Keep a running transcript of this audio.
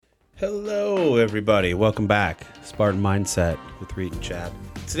Hello, everybody. Welcome back. Spartan Mindset with Reed and Chad.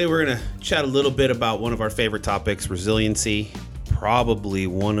 Today, we're going to chat a little bit about one of our favorite topics, resiliency. Probably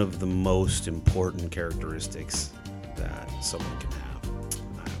one of the most important characteristics that someone can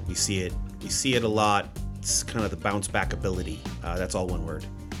have. We see it a lot. It's kind of the bounce back ability. That's all one word,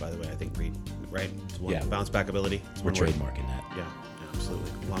 by the way. I think, Reed, right? It's one, yeah. Bounce back ability. It's We're trademarking that. Yeah,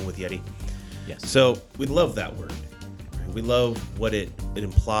 absolutely. Along with Yeti. Yes. So we love that word. We love what it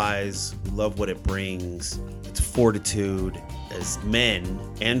implies. We love what it brings. It's fortitude. As men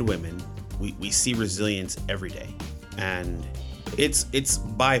and women, we see resilience every day. And it's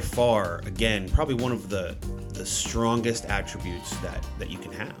by far, again, probably one of the strongest attributes that you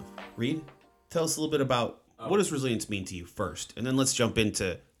can have. Reed, tell us a little bit about what does resilience mean to you first, and then let's jump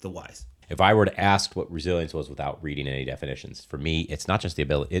into the whys. If I were to ask what resilience was without reading any definitions, for me, it's not just the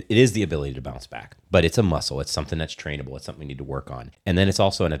ability, it is the ability to bounce back, but it's a muscle. It's something that's trainable. It's something we need to work on. And then it's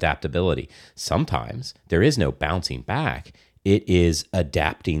also an adaptability. Sometimes there is no bouncing back. It is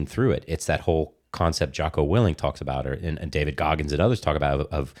adapting through it. It's that whole concept Jocko Willink talks about, and David Goggins and others talk about,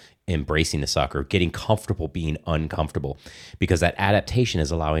 of embracing the suck or getting comfortable being uncomfortable, because that adaptation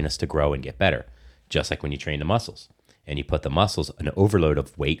is allowing us to grow and get better, just like when you train the muscles. And you put the muscles, an overload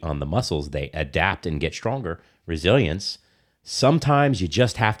of weight on the muscles, they adapt and get stronger. Resilience, sometimes you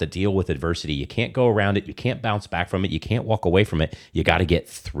just have to deal with adversity. You can't go around it. You can't bounce back from it. You can't walk away from it. You got to get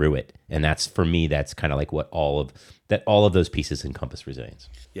through it. And that's, for me, that's kind of like what all of those pieces encompass resilience.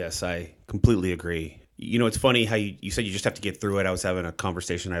 Yes, I completely agree. You know, it's funny how you said you just have to get through it. I was having a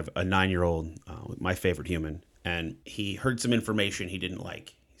conversation. I have a 9-year-old, my favorite human, and he heard some information he didn't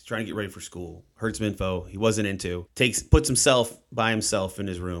like. Trying to get ready for school, heard some info he wasn't into, puts himself by himself in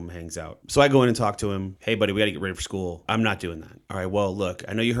his room, hangs out. So I go in and talk to him. Hey, buddy, we got to get ready for school. I'm not doing that. All right, well, look,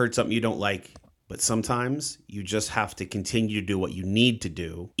 I know you heard something you don't like, but sometimes you just have to continue to do what you need to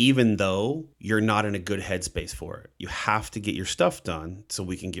do, even though you're not in a good headspace for it. You have to get your stuff done so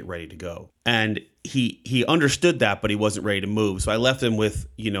we can get ready to go. And he understood that, but he wasn't ready to move. So I left him with,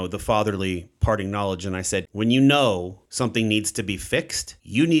 the fatherly parting knowledge. And I said, when you know something needs to be fixed,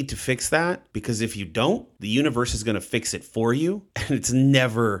 you need to fix that, because if you don't, the universe is going to fix it for you, and it's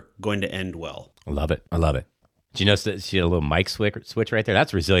never going to end well. I love it. Did you notice that she had a little mic switch right there?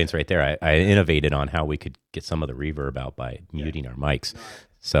 That's resilience right there. I innovated on how we could get some of the reverb out by muting our mics.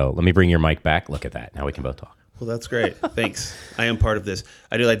 So let me bring your mic back. Look at that. Now we can both talk. Well, that's great. Thanks. I am part of this.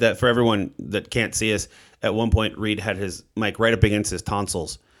 I do like that. For everyone that can't see us, at one point, Reed had his mic right up against his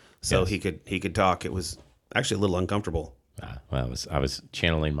tonsils, so yes, he could talk. It was actually a little uncomfortable. Well, I was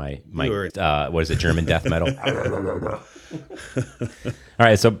channeling my what is it, German death metal? All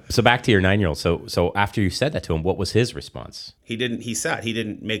right, so back to your 9-year-old. So after you said that to him, what was his response? He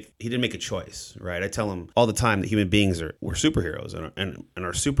didn't make a choice, right? I tell him all the time that human beings we're superheroes, and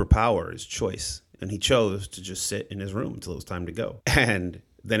our superpower is choice. And he chose to just sit in his room until it was time to go. And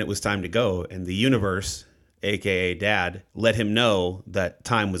then it was time to go, and the universe, AKA Dad, let him know that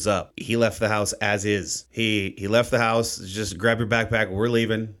time was up. He left the house as is. He left the house, just grab your backpack, we're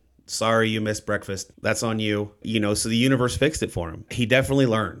leaving. Sorry you missed breakfast. That's on you. So the universe fixed it for him. He definitely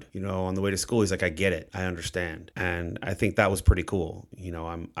learned, on the way to school. He's like, I get it. I understand. And I think that was pretty cool.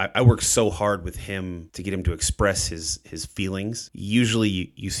 I work so hard with him to get him to express his feelings.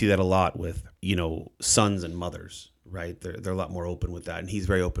 Usually you see that a lot with, sons and mothers. Right. They're a lot more open with that. And he's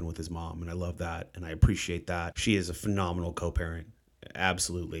very open with his mom. And I love that. And I appreciate that. She is a phenomenal co-parent.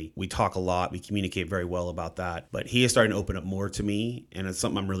 Absolutely. We talk a lot. We communicate very well about that. But he is starting to open up more to me. And it's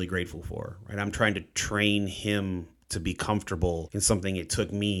something I'm really grateful for. Right. I'm trying to train him to be comfortable in something it took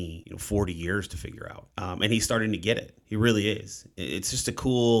me 40 years to figure out. And he's starting to get it. He really is. It's just a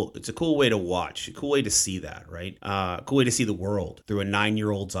cool way to watch, a cool way to see that, right? A cool way to see the world through a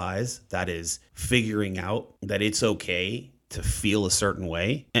 9-year-old's eyes that is figuring out that it's okay to feel a certain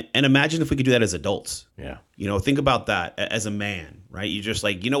way. And imagine if we could do that as adults. Yeah. Think about that as a man, right? You're just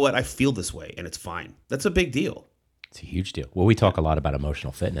like, you know what? I feel this way and it's fine. That's a big deal. It's a huge deal. Well, we talk a lot about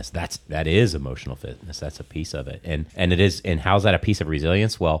emotional fitness. That is emotional fitness. That's a piece of it. And it is. And how's that a piece of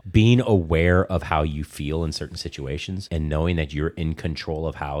resilience? Well, being aware of how you feel in certain situations and knowing that you're in control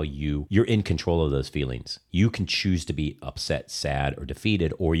of you're in control of those feelings. You can choose to be upset, sad, or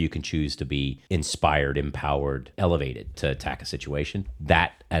defeated, or you can choose to be inspired, empowered, elevated to attack a situation.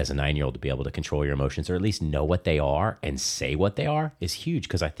 That, as a 9-year-old, to be able to control your emotions, or at least know what they are and say what they are, is huge,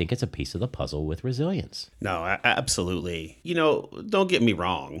 because I think it's a piece of the puzzle with resilience. No, absolutely. Don't get me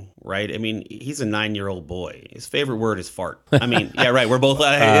wrong, right? I mean, he's a 9-year-old boy. His favorite word is fart. I mean, yeah, right. We're both,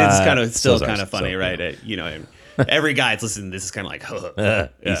 it's still kind of funny, right? Every guy that's listening to this is kind of like,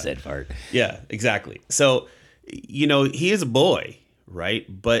 he said fart. Yeah, exactly. So, he is a boy, right?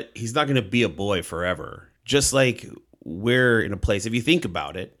 But he's not going to be a boy forever. Just like we're in a place, if you think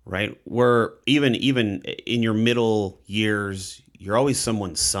about it, right? We're even in your middle years, you're always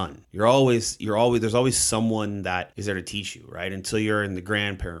someone's son. There's always someone that is there to teach you, right? Until you're in the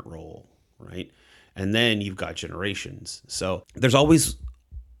grandparent role, right? And then you've got generations. So there's always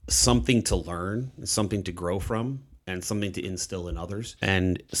something to learn, something to grow from, and something to instill in others.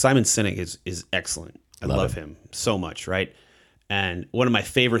 And Simon Sinek is excellent. I love him so much, right? And one of my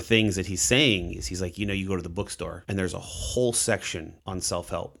favorite things that he's saying is he's like, you go to the bookstore and there's a whole section on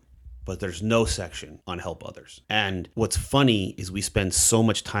self-help, but there's no section on help others. And what's funny is we spend so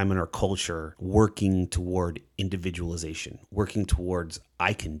much time in our culture working toward individualization, working towards,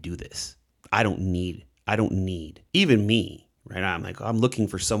 I can do this. I don't need, even me, right? I'm looking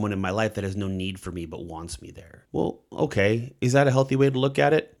for someone in my life that has no need for me but wants me there. Well, okay, is that a healthy way to look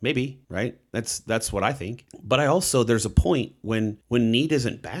at it? Maybe, right? That's what I think. But there's a point when need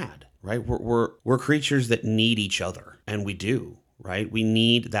isn't bad, right? We're creatures that need each other, and we do, right? We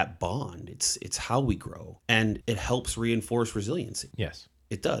need that bond. It's how we grow, and it helps reinforce resiliency. Yes.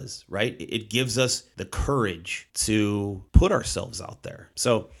 It does, right? It gives us the courage to put ourselves out there.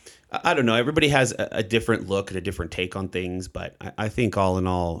 So I don't know. Everybody has a different look and a different take on things, but I think all in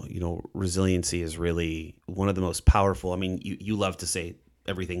all, resiliency is really one of the most powerful. I mean, you love to say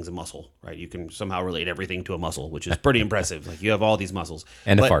everything's a muscle, right? You can somehow relate everything to a muscle, which is pretty impressive. Like you have all these muscles.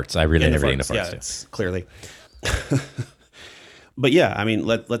 And the farts. I relate everything to farts. Yeah, it's clearly. But yeah, I mean,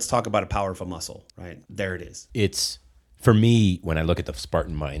 let's talk about a powerful muscle, right? There it is. It's, for me, when I look at the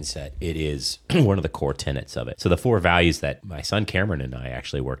Spartan mindset, it is one of the core tenets of it. So the 4 values that my son Cameron and I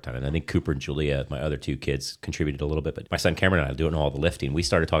actually worked on, and I think Cooper and Julia, my other 2 kids, contributed a little bit, but my son Cameron and I doing all the lifting, we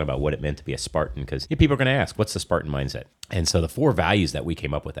started talking about what it meant to be a Spartan, because people are going to ask, what's the Spartan mindset? And so the 4 values that we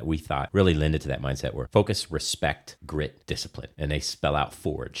came up with that we thought really lended to that mindset were focus, respect, grit, discipline. And they spell out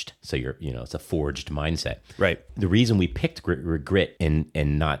forged. So it's a forged mindset. Right. The reason we picked grit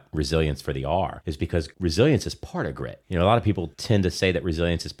and not resilience for the R is because resilience is part of grit. A lot of people tend to say that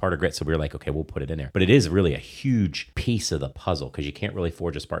resilience is part of grit. So we're like, okay, we'll put it in there. But it is really a huge piece of the puzzle, because you can't really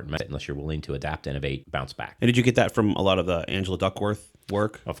forge a Spartan mindset unless you're willing to adapt, innovate, bounce back. And did you get that from a lot of the Angela Duckworth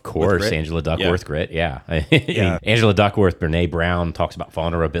work? Of course, Angela Duckworth, grit. Yeah. Angela Duckworth, Brene Brown talks about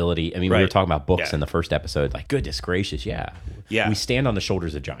vulnerability. I mean, we were talking about books in the first episode. Like, goodness gracious, yeah. We stand on the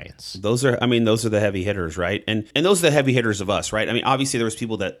shoulders of giants. Those are the heavy hitters, right? And those are the heavy hitters of us, right? I mean, obviously there was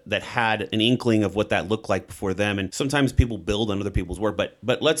people that had an inkling of what that looked like before them, and sometimes people build on other people's work.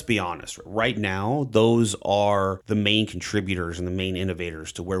 But let's be honest, right now, those are the main contributors and the main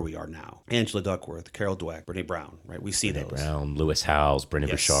innovators to where we are now. Angela Duckworth, Carol Dweck, Brene Brown, right? We see those. Brown, Lewis Howes, Brendon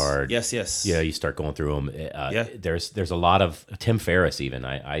Burchard. Yes. Yeah, you start going through them. There's a lot of Tim Ferriss even.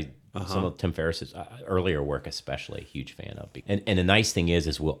 Some of Tim Ferriss's earlier work, especially, huge fan of. And the nice thing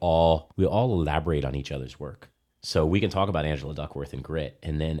is we'll all elaborate on each other's work. So we can talk about Angela Duckworth and grit,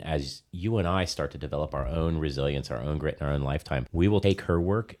 and then as you and I start to develop our own resilience, our own grit in our own lifetime, we will take her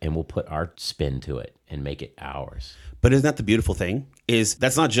work and we'll put our spin to it and make it ours. But isn't that the beautiful thing? Is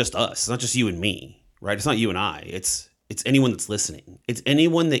that's not just us. It's not just you and me, right? It's not you and I. It's anyone that's listening. It's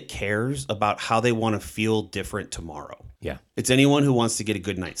anyone that cares about how they want to feel different tomorrow. Yeah. It's anyone who wants to get a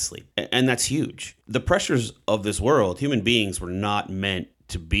good night's sleep. And that's huge. The pressures of this world, human beings were not meant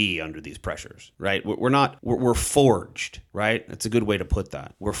to be under these pressures, right? We're forged, right? That's a good way to put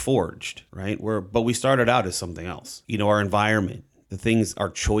that. We're forged, right? But we started out as something else. Our environment, the things, our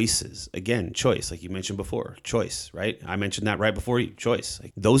choices. Again, choice, like you mentioned before, choice, right? I mentioned that right before you, choice.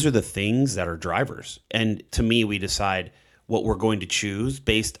 Like, those are the things that are drivers. And to me, we decide what we're going to choose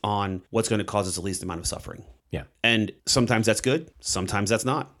based on what's going to cause us the least amount of suffering. Yeah. And sometimes that's good. Sometimes that's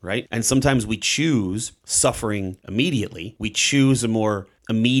not, right? And sometimes we choose suffering immediately. We choose a more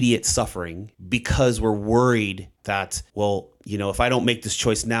immediate suffering because we're worried that, if I don't make this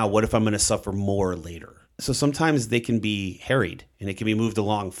choice now, what if I'm going to suffer more later? So sometimes they can be harried and it can be moved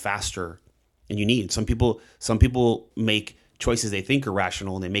along faster than you need. Some people make choices they think are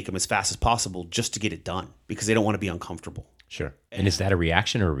rational and they make them as fast as possible just to get it done because they don't want to be uncomfortable. Sure. And is that a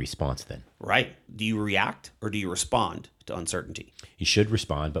reaction or a response then? Right. Do you react or do you respond to uncertainty? You should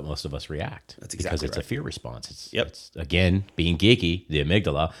respond, but most of us react. That's exactly because it's right. A fear response. It's again, being geeky, the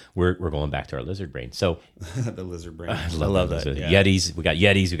amygdala, we're going back to our lizard brain. So the lizard brain. I love that. Yeah. Yetis, we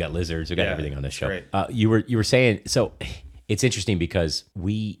got lizards, we got everything on this show. Great. You were saying, so it's interesting because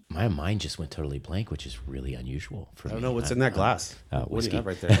my mind just went totally blank, which is really unusual for me. I don't know what's in that glass. What do you have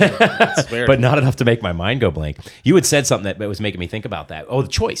right there? It's weird. But not enough to make my mind go blank. You had said something that was making me think about that. Oh, the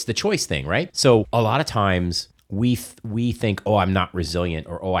choice thing, right? So a lot of times we think, oh, I'm not resilient,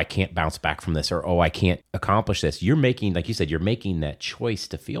 or oh, I can't bounce back from this, or oh, I can't accomplish this. You're making, like you said, you're making that choice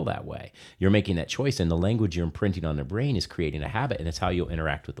to feel that way. You're making that choice, and the language you're imprinting on the brain is creating a habit, and it's how you'll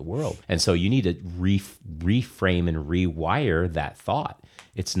interact with the world. And so you need to reframe and rewire that thought.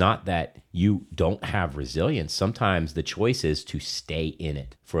 It's not that you don't have resilience. Sometimes the choice is to stay in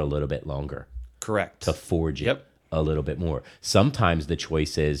it for a little bit longer. Correct. To forge it a little bit more. Sometimes the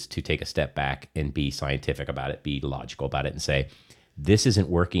choice is to take a step back and be scientific about it, be logical about it, and say, this isn't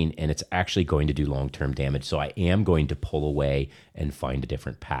working and it's actually going to do long-term damage. So I am going to pull away and find a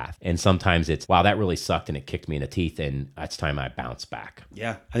different path. And sometimes it's, wow, that really sucked and it kicked me in the teeth, and it's time I bounce back.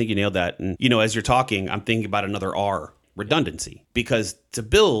 Yeah, I think you nailed that. And, as you're talking, I'm thinking about another R, redundancy. Because to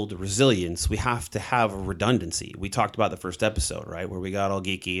build resilience, we have to have a redundancy. We talked about the first episode, right, where we got all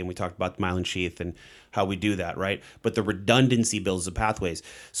geeky and we talked about the myelin sheath and how we do that, right? But the redundancy builds the pathways.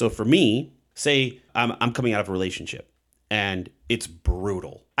 So for me, say I'm coming out of a relationship and it's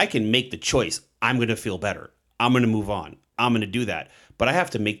brutal. I can make the choice. I'm going to feel better. I'm going to move on. I'm going to do that. But I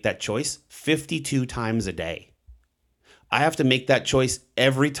have to make that choice 52 times a day. I have to make that choice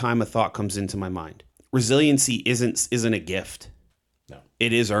every time a thought comes into my mind. Resiliency isn't a gift. No.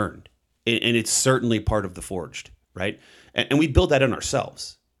 It is earned. And it's certainly part of the forged, right? And we build that in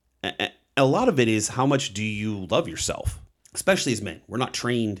ourselves. A lot of it is, how much do you love yourself? Especially as men. We're not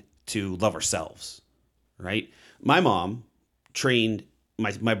trained to love ourselves, right? My mom trained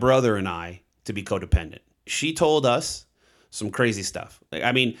my brother and I to be codependent. She told us some crazy stuff.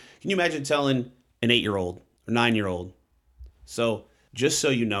 I mean, can you imagine telling an 8-year-old or 9-year-old, so just so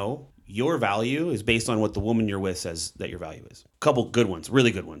you know, your value is based on what the woman you're with says that your value is. A couple good ones,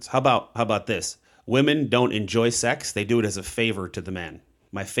 really good ones. How about this? Women don't enjoy sex. They do it as a favor to the man.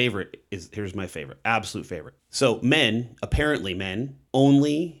 My favorite here's my favorite, absolute favorite. So apparently men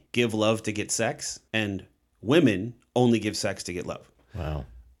only give love to get sex, and women only give sex to get love. Wow.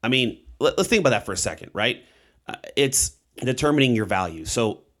 I mean, let's think about that for a second, right? It's determining your value.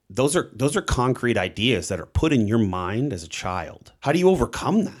 So those are concrete ideas that are put in your mind as a child. How do you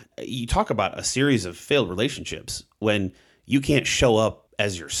overcome that? You talk about a series of failed relationships when you can't show up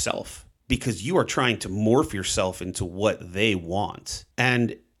as yourself because you are trying to morph yourself into what they want.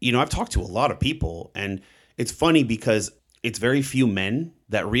 And, I've talked to a lot of people, and it's funny because it's very few men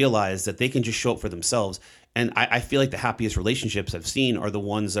that realize that they can just show up for themselves. And I feel like the happiest relationships I've seen are the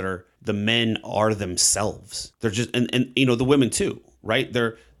ones that are, the men are themselves. They're just, and the women too, right?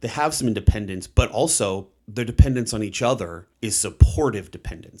 They have some independence, but also their dependence on each other is supportive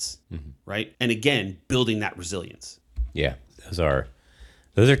dependence, right? And again, building that resilience. Yeah, those are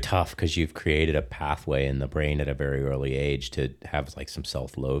tough because you've created a pathway in the brain at a very early age to have like some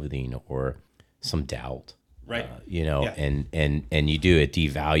self-loathing or some doubt. Right. Yeah. And you do, it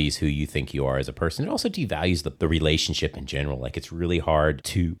devalues who you think you are as a person. It also devalues the relationship in general. Like, it's really hard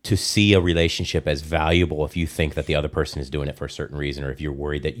to see a relationship as valuable if you think that the other person is doing it for a certain reason, or if you're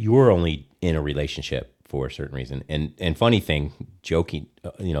worried that you're only in a relationship for a certain reason. And funny thing, jokes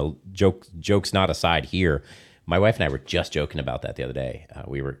not aside here, my wife and I were just joking about that the other day.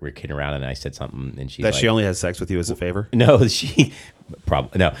 We were kidding around, and I said something, and she's that like, she only has sex with you as a favor? No, she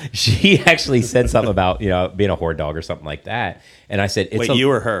actually said something about being a whore dog or something like that. And I said, "Wait, you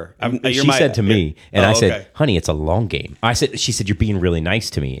or her?" She said to me, and I said, "Honey, it's a long game." She said, "You're being really nice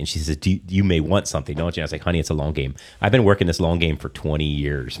to me," and she said, you may want something, don't you?" I was like, "Honey, it's a long game. I've been working this long game for 20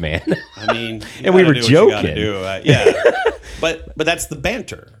 years, man." I mean, and we were joking. Yeah, but that's the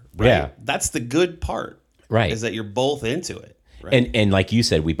banter, right? Yeah, that's the good part. Right. Is that you're both into it. Right? And like you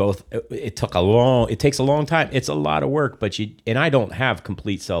said, it takes a long time. It's a lot of work, but I don't have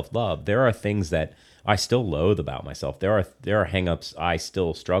complete self-love. There are things that I still loathe about myself. There are hang-ups I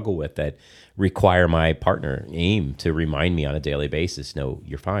still struggle with that require my partner, Aim, to remind me on a daily basis, no,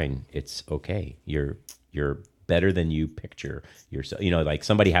 you're fine. It's okay. You're better than you picture yourself. Like,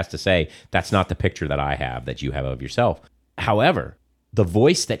 somebody has to say, that's not the picture that I have, that you have of yourself. However, the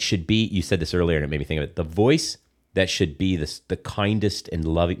voice that should be, you said this earlier and it made me think of it, the voice that should be the kindest and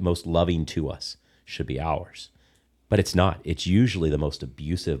most loving to us should be ours. But it's not. It's usually the most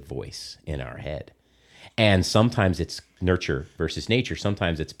abusive voice in our head. And sometimes it's nurture versus nature.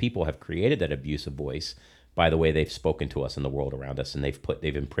 Sometimes it's people have created that abusive voice by the way they've spoken to us in the world around us, and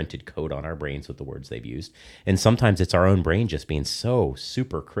they've imprinted code on our brains with the words they've used. And sometimes it's our own brain just being so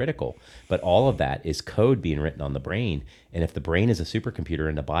super critical. But all of that is code being written on the brain. And if the brain is a supercomputer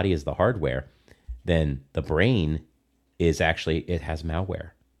and the body is the hardware, then the brain is actually, it has malware.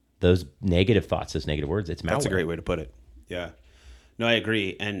 Those negative thoughts, those negative words, it's malware. That's a great way to put it. Yeah. No, I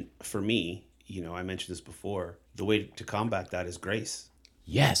agree. And for me, I mentioned this before, the way to combat that is grace.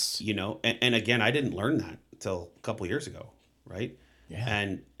 Yes. And again, I didn't learn that until a couple years ago, right?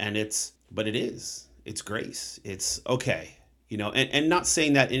 Yeah. And it's grace. It's okay, and not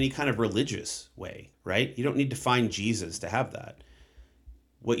saying that in any kind of religious way, right? You don't need to find Jesus to have that.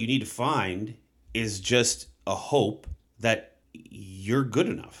 What you need to find is just a hope that you're good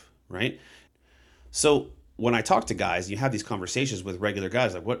enough, right? So when I talk to guys, you have these conversations with regular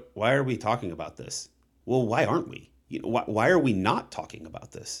guys, like, why are we talking about this? Well, why aren't we? Why are we not talking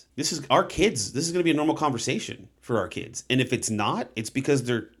about this? This is our kids. This is going to be a normal conversation for our kids. And if it's not, it's because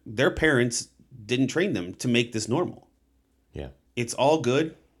their parents didn't train them to make this normal. Yeah. It's all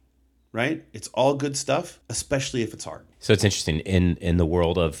good, right? It's all good stuff, especially if it's hard. So it's interesting in the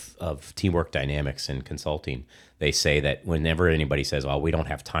world of teamwork dynamics and consulting, they say that whenever anybody says, "Oh, we don't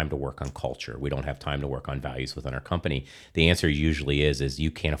have time to work on culture, we don't have time to work on values within our company," the answer usually is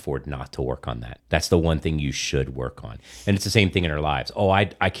you can't afford not to work on that. That's the one thing you should work on. And it's the same thing in our lives. Oh, I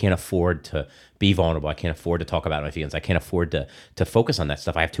can't afford to be vulnerable. I can't afford to talk about my feelings. I can't afford to focus on that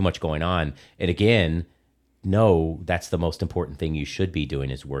stuff. I have too much going on. And again, no, that's the most important thing you should be doing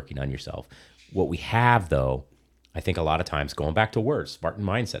is working on yourself. What we have, though, I think a lot of times, going back to words, Spartan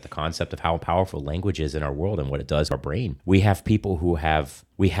mindset, the concept of how powerful language is in our world and what it does to our brain. We have people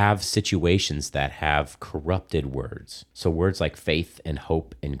we have situations that have corrupted words. So words like faith and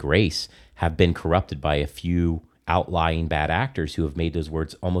hope and grace have been corrupted by a few outlying bad actors who have made those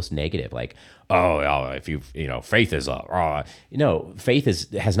words almost negative. Like, if faith is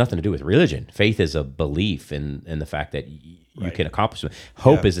faith has nothing to do with religion. Faith is a belief in the fact that you can accomplish it.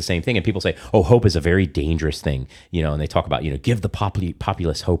 Hope is the same thing. And people say, oh, hope is a very dangerous thing, and they talk about, give the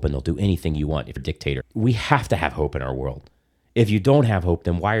populace hope and they'll do anything you want if you're a dictator. We have to have hope in our world. If you don't have hope,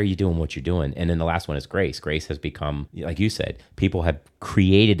 then why are you doing what you're doing? And then the last one is grace. Grace has become, like you said, people have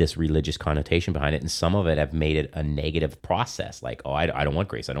created this religious connotation behind it, and some of it have made it a negative process. Like, I don't want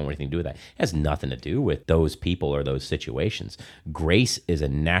grace. I don't want anything to do with that. It has nothing to do with those people or those situations. Grace is a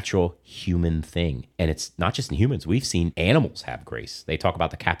natural human thing, and it's not just in humans. We've seen animals have grace. They talk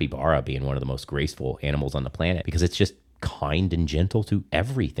about the capybara being one of the most graceful animals on the planet because it's just kind and gentle to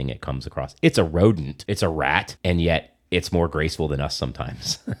everything it comes across. It's a rodent. It's a rat, and yet it's more graceful than us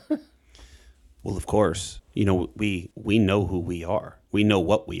sometimes. Well, of course, we know who we are. We know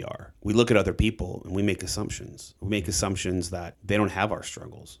what we are. We look at other people and we make assumptions. We make assumptions that they don't have our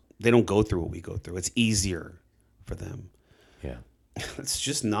struggles. They don't go through what we go through. It's easier for them. Yeah. It's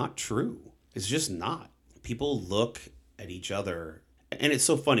just not true. It's just not. People look at each other, and it's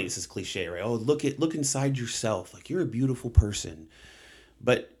so funny. It's this cliche, right? Oh, look inside yourself. Like, you're a beautiful person.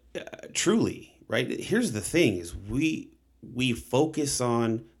 But truly, right? Here's the thing is we focus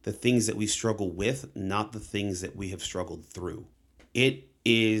on the things that we struggle with, not the things that we have struggled through. It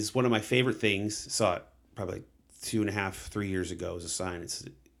is one of my favorite things. Saw it probably like 2.5, 3 years ago as a sign.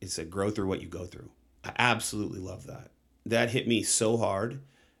 It's a grow through what you go through. I absolutely love that. That hit me so hard.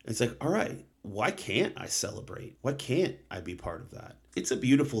 It's like, all right, why can't I celebrate? Why can't I be part of that? It's a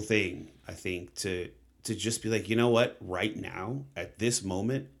beautiful thing, I think, to just be like, you know what, right now, at this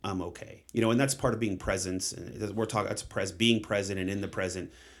moment, I'm okay. And that's part of being present. And we're talking, being present and in the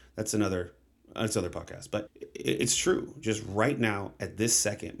present. That's another podcast. But it's true. Just right now, at this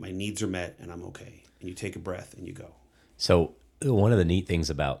second, my needs are met and I'm okay. And you take a breath and you go. So one of the neat things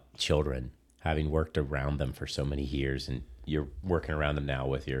about children, having worked around them for so many years, and you're working around them now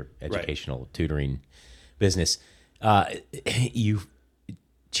with your educational tutoring business,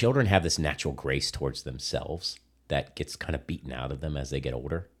 children have this natural grace towards themselves that gets kind of beaten out of them as they get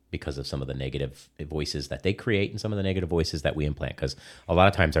older because of some of the negative voices that they create and some of the negative voices that we implant. Because a lot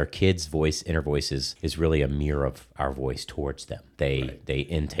of times our kids' inner voice is really a mirror of our voice towards them. They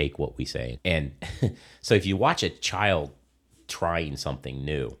intake what we say. And so if you watch a child trying something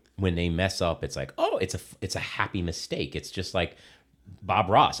new, when they mess up, it's like, oh, it's a happy mistake. It's just like Bob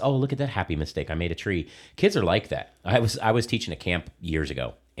Ross. Oh, look at that happy mistake. I made a tree. Kids are like that. I was teaching a camp years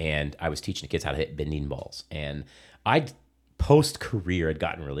ago, and I was teaching the kids how to hit bending balls. And I'd post-career had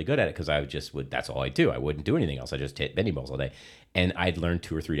gotten really good at it because that's all I do. I wouldn't do anything else. I just hit bending balls all day. And I'd learned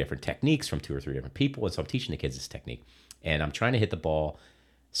 2 or 3 different techniques from 2 or 3 different people. And so I'm teaching the kids this technique. And I'm trying to hit the ball,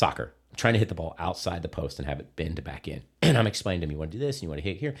 soccer. I'm trying to hit the ball outside the post and have it bend back in. And I'm explaining to them, you want to do this and you want to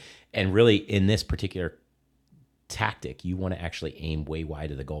hit here. And really, in this particular tactic, you want to actually aim way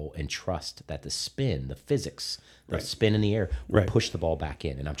wide of the goal and trust that the spin, the physics, the spin in the air will push the ball back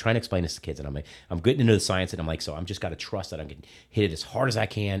in. And I'm trying to explain this to kids, and I'm getting into the science, and I'm like, so I'm just got to trust that I'm going to hit it as hard as I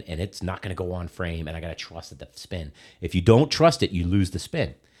can, and it's not going to go on frame, and I got to trust that the spin. If you don't trust it, you lose the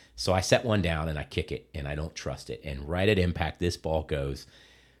spin. So I set one down and I kick it, and I don't trust it. And right at impact, this ball goes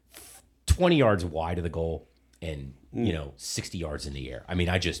 20 yards wide of the goal. and 60 yards in the air. I mean,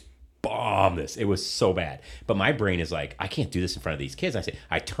 I just bombed this. It was so bad. But my brain is like, I can't do this in front of these kids.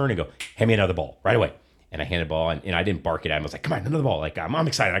 I turn and go, hand me another ball right away. And I handed the ball, and I didn't bark it at him. I was like, come on, another ball. Like, I'm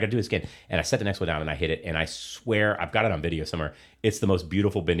excited. I got to do this again. And I set the next one down, and I hit it. And I swear, I've got it on video somewhere. It's the most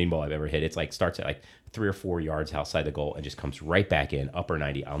beautiful bending ball I've ever hit. It's like starts at like 3 or 4 yards outside the goal and just comes right back in, upper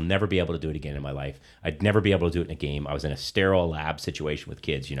 90. I'll never be able to do it again in my life. I'd never be able to do it in a game. I was in a sterile lab situation with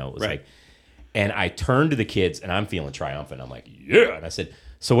kids. It was like, and I turned to the kids, and I'm feeling triumphant. I'm like, yeah. And I said,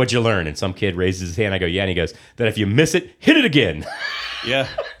 so what'd you learn? And some kid raises his hand. I go, yeah. And he goes, that if you miss it, hit it again. Yeah.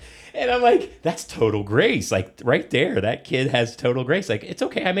 And I'm like, that's total grace. Like right there, that kid has total grace. Like, it's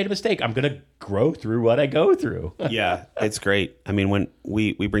okay. I made a mistake. I'm going to grow through what I go through. Yeah, it's great. I mean, when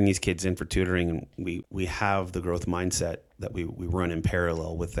we bring these kids in for tutoring, and we have the growth mindset that we run in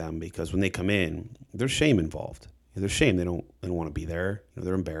parallel with them, because when they come in, there's shame involved. There's shame. They don't want to be there.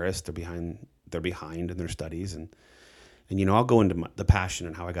 They're embarrassed. They're behind in their studies. And I'll go into the passion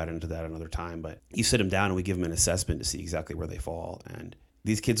and how I got into that another time. But you sit them down and we give them an assessment to see exactly where they fall. And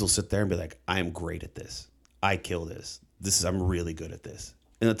these kids will sit there and be like, I am great at this. I kill this. I'm really good at this.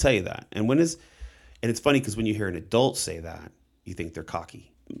 And they'll tell you that. And it's funny because when you hear an adult say that, you think they're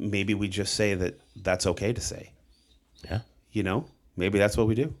cocky. Maybe we just say that that's okay to say. Yeah. Maybe that's what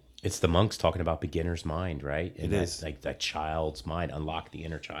we do. It's the monks talking about beginner's mind, right? And it is. Like that child's mind, unlock the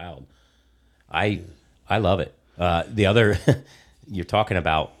inner child. I love it. The other, you're talking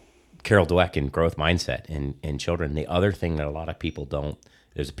about Carol Dweck and growth mindset in children. The other thing that a lot of people don't,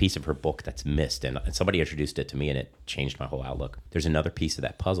 there's a piece of her book that's missed, and somebody introduced it to me, and it changed my whole outlook. There's another piece of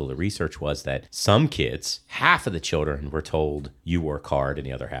that puzzle. The research was that some kids, half of the children were told, you work hard, and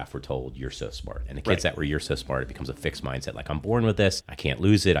the other half were told, you're so smart. And the kids that were, you're so smart, it becomes a fixed mindset. Like, I'm born with this. I can't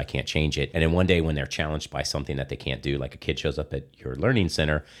lose it. I can't change it. And then one day when they're challenged by something that they can't do, like a kid shows up at your learning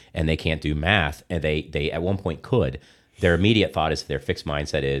center, and they can't do math, and they at one point could, their immediate thought is, their fixed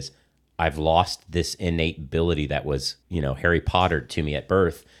mindset is, I've lost this innate ability that was, Harry Potter to me at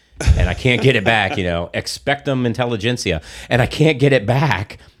birth, and I can't get it back, expectum intelligentsia, and I can't get it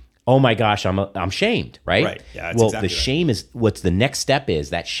back. Oh my gosh, I'm shamed, right? Right. Yeah. Well, exactly the shame is what's the next step is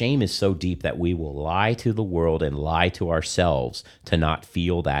that shame is so deep that we will lie to the world and lie to ourselves to not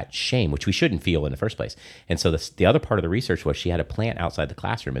feel that shame, which we shouldn't feel in the first place. And so the other part of the research was she had a plant outside the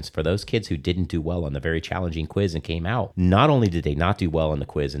classroom. And for those kids who didn't do well on the very challenging quiz and came out, not only did they not do well on the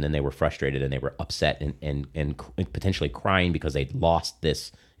quiz, and then they were frustrated and they were upset and potentially crying because they'd lost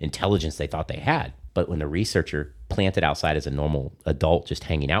this intelligence they thought they had. But when the researcher planted outside as a normal adult just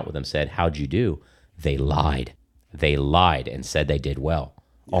hanging out with them said, how'd you do? They lied. They lied and said they did well.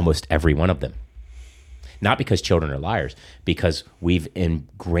 Yeah. Almost every one of them. Not because children are liars, because we've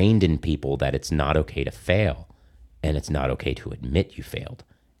ingrained in people that it's not okay to fail and it's not okay to admit you failed.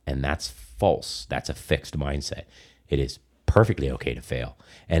 And that's false. That's a fixed mindset. It is perfectly okay to fail.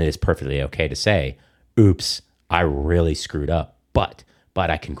 And it is perfectly okay to say, oops, I really screwed up. But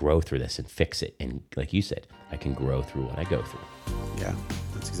I can grow through this and fix it. And like you said, I can grow through what I go through. Yeah,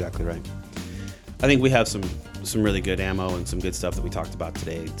 that's exactly right. I think we have some really good ammo and some good stuff that we talked about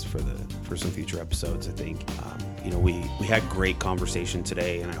today for some future episodes. I think, we had great conversation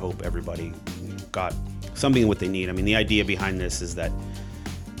today, and I hope everybody got something what they need. I mean, the idea behind this is that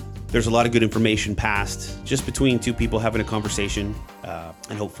there's a lot of good information passed just between two people having a conversation,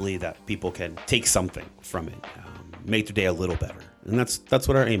 and hopefully that people can take something from it, make their day a little better. And that's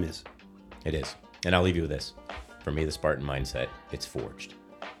what our aim is. It is. And I'll leave you with this. For me, the Spartan mindset, it's forged.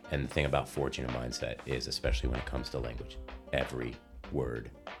 And the thing about forging a mindset is, especially when it comes to language, every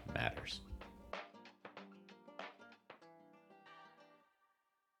word matters.